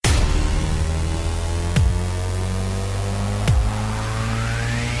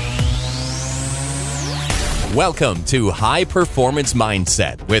Welcome to High Performance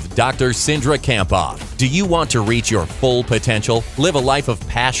Mindset with Dr. Cindra Kamphoff. Do you want to reach your full potential? Live a life of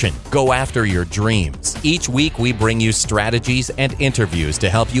passion. Go after your dreams. Each week, we bring you strategies and interviews to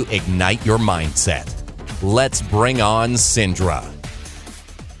help you ignite your mindset. Let's bring on Cindra.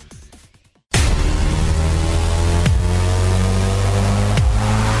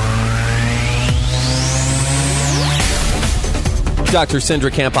 Dr. Cindra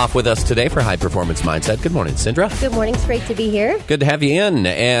Kamphoff with us today for High Performance Mindset. Good morning, Cindra. Good morning. It's great to be here. Good to have you in.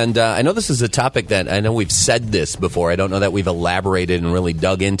 And I know this is a topic that I know we've said this before. I don't know that we've elaborated and really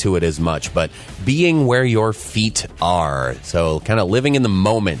dug into it as much, but being where your feet are. So kind of living in the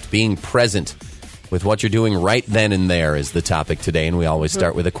moment, being present with what you're doing right then and there is the topic today. And we always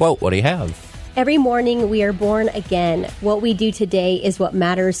start with a quote. What do you have? Every morning we are born again. What we do today is what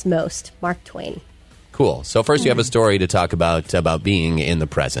matters most. Mark Twain. Cool. So first you have a story to talk about being in the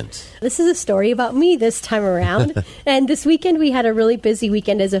present. This is a story about me this time around. And this weekend we had a really busy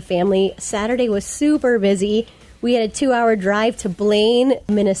weekend as a family. Saturday was super busy. We had a 2-hour drive to Blaine,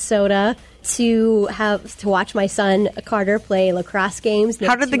 Minnesota to watch my son Carter play lacrosse games.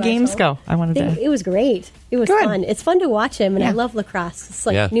 How did the games go? It was great. It was fun. It's fun to watch him, and I love lacrosse.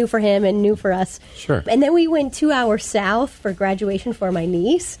 It's new for him and new for us. Sure. And then we went 2 hours south for graduation for my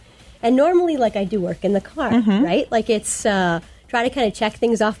niece. And normally, I do work in the car, right? It's try to kind of check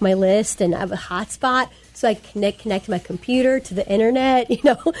things off my list, and I have a hotspot so I connect my computer to the internet,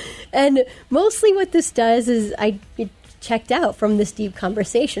 And mostly what this does is I get checked out from this deep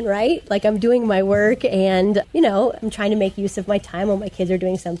conversation, right? I'm doing my work, and, I'm trying to make use of my time while my kids are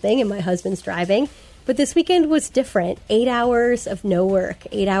doing something and my husband's driving. But this weekend was different. 8 hours of no work,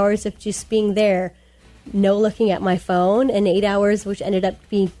 8 hours of just being there, no looking at my phone, and 8 hours which ended up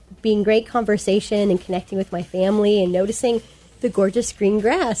being great conversation and connecting with my family and noticing the gorgeous green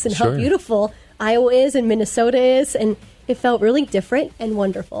grass and how beautiful Iowa is and Minnesota is, and it felt really different and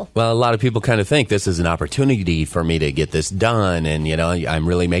wonderful. Well, a lot of people kind of think this is an opportunity for me to get this done, and I'm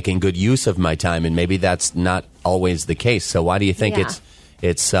really making good use of my time, and maybe that's not always the case. So why do you think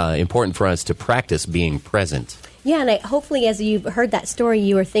it's important for us to practice being present? Yeah, and hopefully as you've heard that story,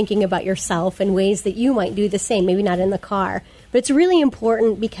 you are thinking about yourself and ways that you might do the same, maybe not in the car. But it's really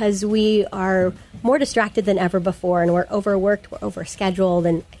important because we are more distracted than ever before, and we're overworked, we're overscheduled,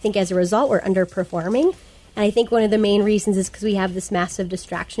 and I think as a result, we're underperforming. And I think one of the main reasons is because we have this massive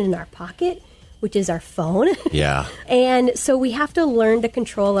distraction in our pocket, which is our phone. Yeah. And so we have to learn to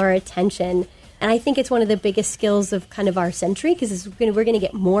control our attention. And I think it's one of the biggest skills of kind of our century, because we're going to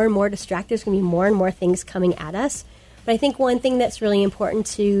get more and more distracted. There's going to be more and more things coming at us. But I think one thing that's really important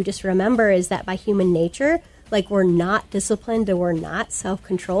to just remember is that by human nature, we're not disciplined and we're not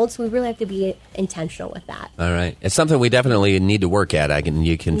self-controlled. So we really have to be intentional with that. All right. It's something we definitely need to work at.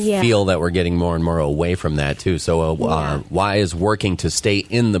 You can feel that we're getting more and more away from that, too. So why is working to stay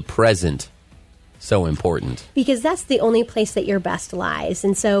in the present so important? Because that's the only place that your best lies.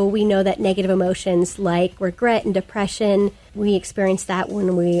 And so we know that negative emotions like regret and depression, we experience that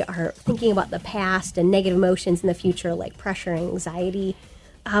when we are thinking about the past, and negative emotions in the future like pressure and anxiety.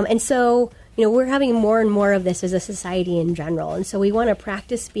 And so, we're having more and more of this as a society in general. And so we want to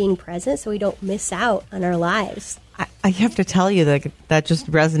practice being present so we don't miss out on our lives. I have to tell you that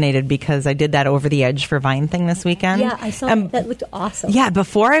just resonated because I did that Over the Edge for Vine thing this weekend. Yeah, I saw that looked awesome. Yeah,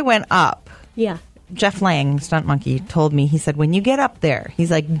 before I went up. Yeah. Jeff Lang, Stunt Monkey, told me, he said, when you get up there,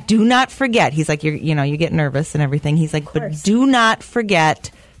 he's like, do not forget. He's like, you get nervous and everything. He's like, but do not forget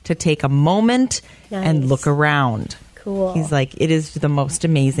to take a moment and look around. Cool. He's like, it is the most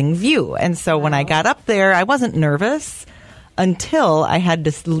amazing view. And so when I got up there, I wasn't nervous until I had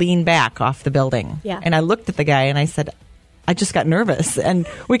to lean back off the building. Yeah. And I looked at the guy and I said, I just got nervous. And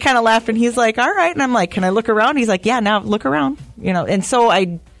we kind of laughed, and he's like, all right. And I'm like, can I look around? He's like, yeah, now look around. And so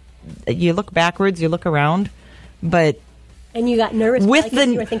you look backwards, you look around, but... And you got nervous because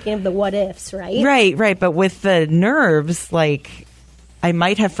you were thinking of the what ifs, right? Right. But with the nerves, I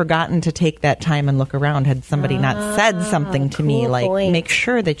might have forgotten to take that time and look around had somebody not said something to me, point. Make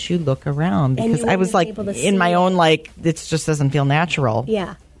sure that you look around. Because I was in my own, it just doesn't feel natural.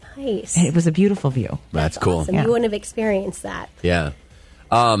 Yeah. Nice. And it was a beautiful view. That's cool. Awesome. Yeah. You wouldn't have experienced that. Yeah.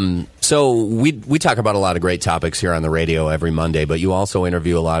 So we talk about a lot of great topics here on the radio every Monday, but you also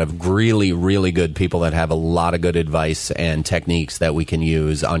interview a lot of really, really good people that have a lot of good advice and techniques that we can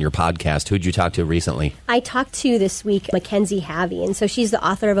use on your podcast. Who'd you talk to recently? I talked to this week Mackenzie Havey, and so she's the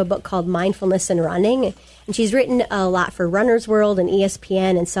author of a book called Mindfulness in Running, and she's written a lot for Runner's World and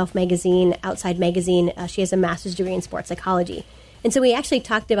ESPN and Self Magazine, Outside Magazine. She has a master's degree in sports psychology. And so we actually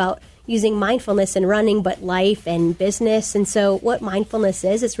talked about using mindfulness in running, but life and business. And so what mindfulness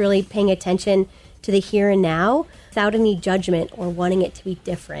is, it's really paying attention to the here and now without any judgment or wanting it to be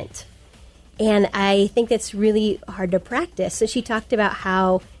different. And I think that's really hard to practice. So she talked about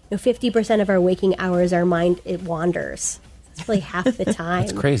how 50% of our waking hours, our mind, it wanders. It's really half the time.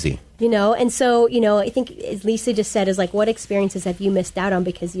 That's crazy. And so, I think, as Lisa just said, is like, what experiences have you missed out on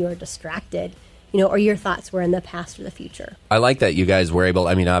because you were distracted? Or your thoughts were in the past or the future. I like that you guys were able,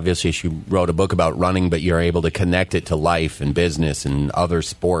 obviously she wrote a book about running, but you're able to connect it to life and business and other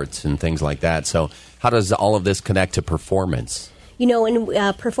sports and things like that. So how does all of this connect to performance? In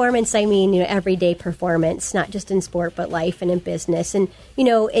performance, I mean, everyday performance, not just in sport, but life and in business. And,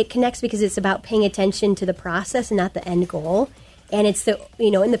 it connects because it's about paying attention to the process and not the end goal. And it's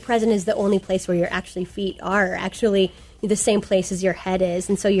in the present is the only place where your actually feet are actually the same place as your head is.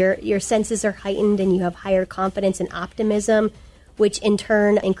 And so your senses are heightened and you have higher confidence and optimism, which in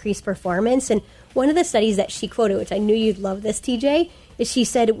turn increase performance. And one of the studies that she quoted, which I knew you'd love this, TJ, is she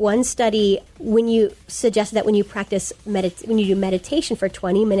said one study, when you suggested that when you practice, when you do meditation for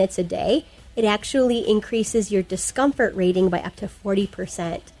 20 minutes a day, it actually increases your discomfort rating by up to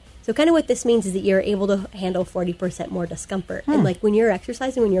 40%. So kind of what this means is that you're able to handle 40% more discomfort. And like when you're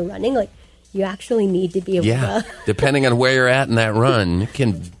exercising, when you're running, like you actually need to be able to. Depending on where you're at in that run, it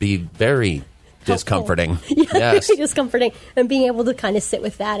can be very discomforting. Yes. Very discomforting. And being able to kind of sit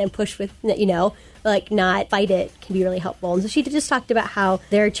with that and push with, not fight it can be really helpful. And so she just talked about how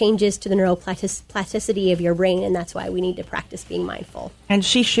there are changes to the neuroplasticity of your brain, and that's why we need to practice being mindful. And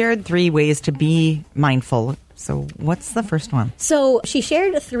she shared 3 ways to be mindful. So what's the first one? So she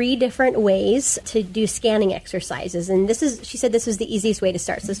shared 3 different ways to do scanning exercises. And she said this was the easiest way to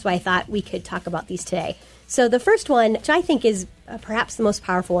start. So this is why I thought we could talk about these today. So the first one, which I think is perhaps the most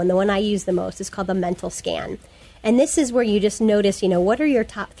powerful one, the one I use the most, is called the mental scan. And this is where you just notice, what are your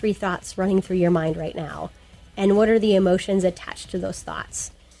top 3 thoughts running through your mind right now? And what are the emotions attached to those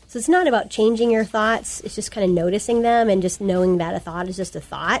thoughts? So it's not about changing your thoughts. It's just kind of noticing them and just knowing that a thought is just a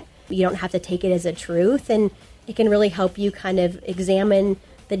thought. You don't have to take it as a truth. And it can really help you kind of examine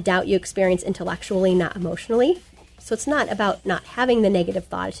the doubt you experience intellectually, not emotionally. So it's not about not having the negative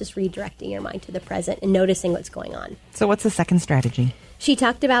thought. It's just redirecting your mind to the present and noticing what's going on. So what's the second strategy? She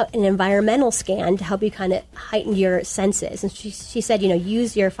talked about an environmental scan to help you kind of heighten your senses. And she said,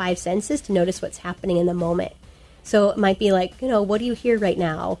 use your 5 senses to notice what's happening in the moment. So it might be like, what do you hear right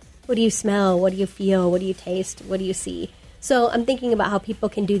now? What do you smell? What do you feel? What do you taste? What do you see? So I'm thinking about how people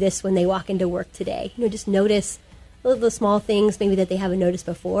can do this when they walk into work today. Just notice the small things maybe that they haven't noticed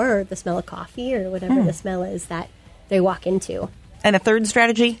before, or the smell of coffee or whatever the smell is that they walk into. And a third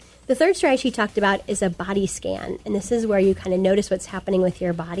strategy? The third strategy she talked about is a body scan. And this is where you kind of notice what's happening with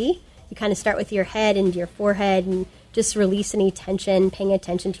your body. You kind of start with your head and your forehead and just release any tension, paying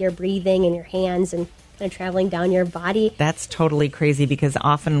attention to your breathing and your hands and kind of traveling down your body. That's totally crazy because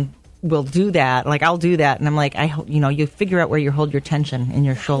often we'll do that. Like I'll do that and I'm like, you figure out where you hold your tension in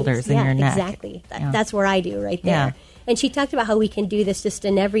your shoulders and your neck. Exactly. That's where I do right there. Yeah. And she talked about how we can do this just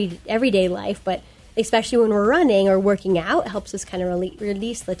in everyday life, but especially when we're running or working out, it helps us kind of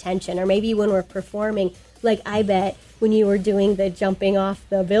release the tension. Or maybe when we're performing, like I bet when you were doing the jumping off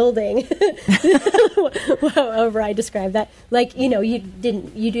the building, however I describe that, like, you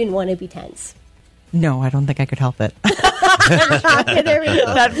didn't want to be tense. No, I don't think I could help it. Okay, there we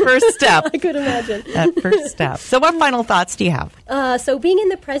go. That first step. I could imagine. That first step. So what final thoughts do you have? So being in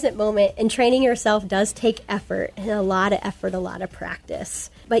the present moment and training yourself does take effort, and a lot of effort, a lot of practice.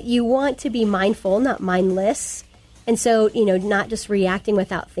 But you want to be mindful, not mindless. And so, not just reacting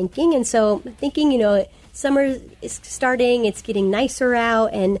without thinking. And so thinking, summer is starting, it's getting nicer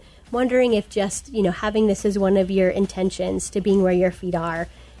out, and wondering if just, having this as one of your intentions to being where your feet are,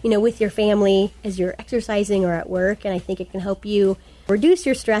 with your family as you're exercising or at work. And I think it can help you reduce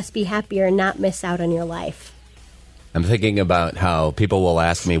your stress, be happier, and not miss out on your life. I'm thinking about how people will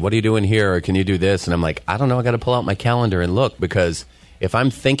ask me, what are you doing here? Or can you do this? And I'm like, I don't know. I got to pull out my calendar and look, because if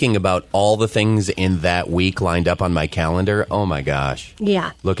I'm thinking about all the things in that week lined up on my calendar, oh my gosh.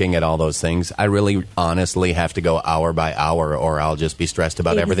 Yeah. Looking at all those things, I really honestly have to go hour by hour or I'll just be stressed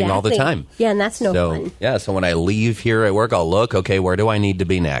about everything all the time. Yeah, and that's no fun. Yeah, so when I leave here at work, I'll look, okay, where do I need to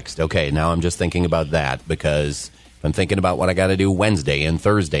be next? Okay, now I'm just thinking about that, because I'm thinking about what I got to do Wednesday and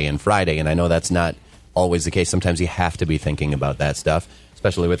Thursday and Friday, and I know that's not always the case. Sometimes you have to be thinking about that stuff,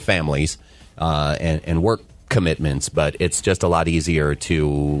 especially with families and work commitments, but it's just a lot easier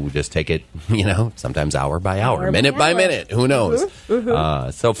to just take it, sometimes hour by hour, minute by minute. Who knows?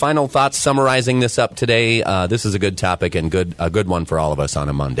 So final thoughts summarizing this up today. This is a good topic and a good one for all of us on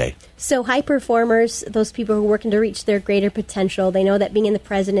a Monday. So high performers, those people who are working to reach their greater potential, they know that being in the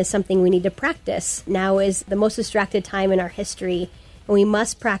present is something we need to practice. Now is the most distracted time in our history. and we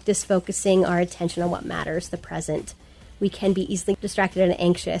must practice focusing our attention on what matters, the present. We can be easily distracted and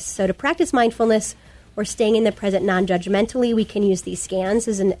anxious. So to practice mindfulness or staying in the present non-judgmentally, we can use these scans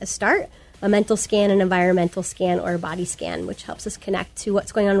as a start, a mental scan, an environmental scan, or a body scan, which helps us connect to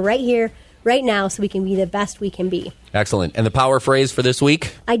what's going on right here, right now, so we can be the best we can be. Excellent. And the power phrase for this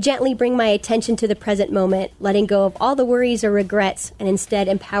week? I gently bring my attention to the present moment, letting go of all the worries or regrets, and instead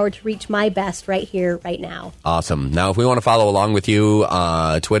empowered to reach my best right here, right now. Awesome. Now, if we want to follow along with you,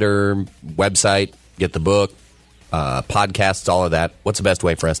 Twitter, website, get the book, podcasts, all of that, what's the best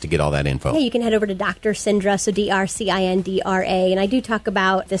way for us to get all that info? Yeah, you can head over to Dr. Cindra, so DrCindra, and I do talk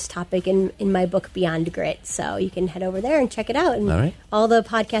about this topic in my book, Beyond Grit, so you can head over there and check it out. And all the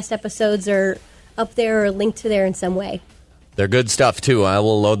podcast episodes are up there or linked to there in some way. They're good stuff, too. I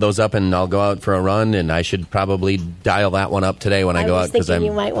will load those up, and I'll go out for a run, and I should probably dial that one up today when I go out, because I'm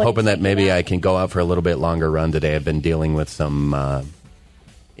hoping that maybe I can go out for a little bit longer run today. I've been dealing with some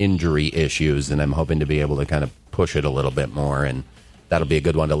injury issues, and I'm hoping to be able to kind of push it a little bit more, and that'll be a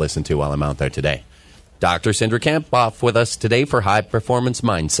good one to listen to while I'm out there today. Dr. Cindra Kamphoff with us today for High Performance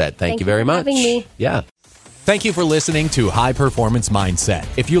Mindset. Thank you very much. Thank you for having me. Yeah. Thank you for listening to High Performance Mindset.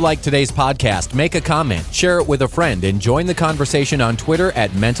 If you like today's podcast, make a comment, share it with a friend, and join the conversation on Twitter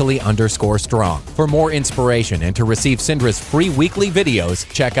at mentally_strong. For more inspiration and to receive Cindra's free weekly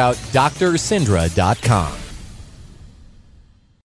videos, check out drcindra.com.